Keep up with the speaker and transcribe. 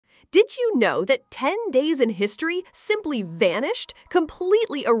Did you know that 10 days in history simply vanished,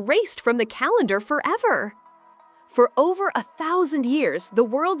 completely erased from the calendar forever? For over 1,000 years, the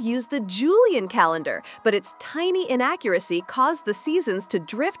world used the Julian calendar, but its tiny inaccuracy caused the seasons to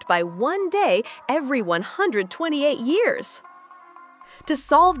drift by one day every 128 years. To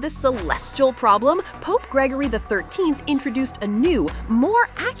solve this celestial problem, Pope Gregory XIII introduced a new, more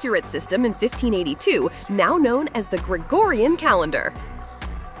accurate system in 1582, now known as the Gregorian calendar.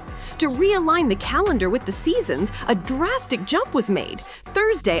 To realign the calendar with the seasons, a drastic jump was made.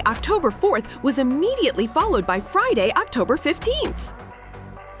 Thursday, October 4th, was immediately followed by Friday, October 15th.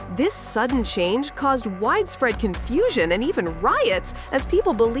 This sudden change caused widespread confusion and even riots, as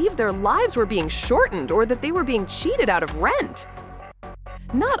people believed their lives were being shortened or that they were being cheated out of rent.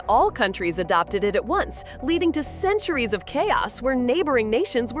 Not all countries adopted it at once, leading to centuries of chaos where neighboring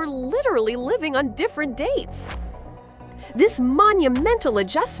nations were literally living on different dates. This monumental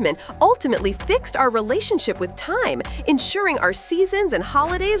adjustment ultimately fixed our relationship with time, ensuring our seasons and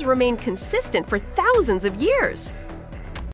holidays remain consistent for thousands of years.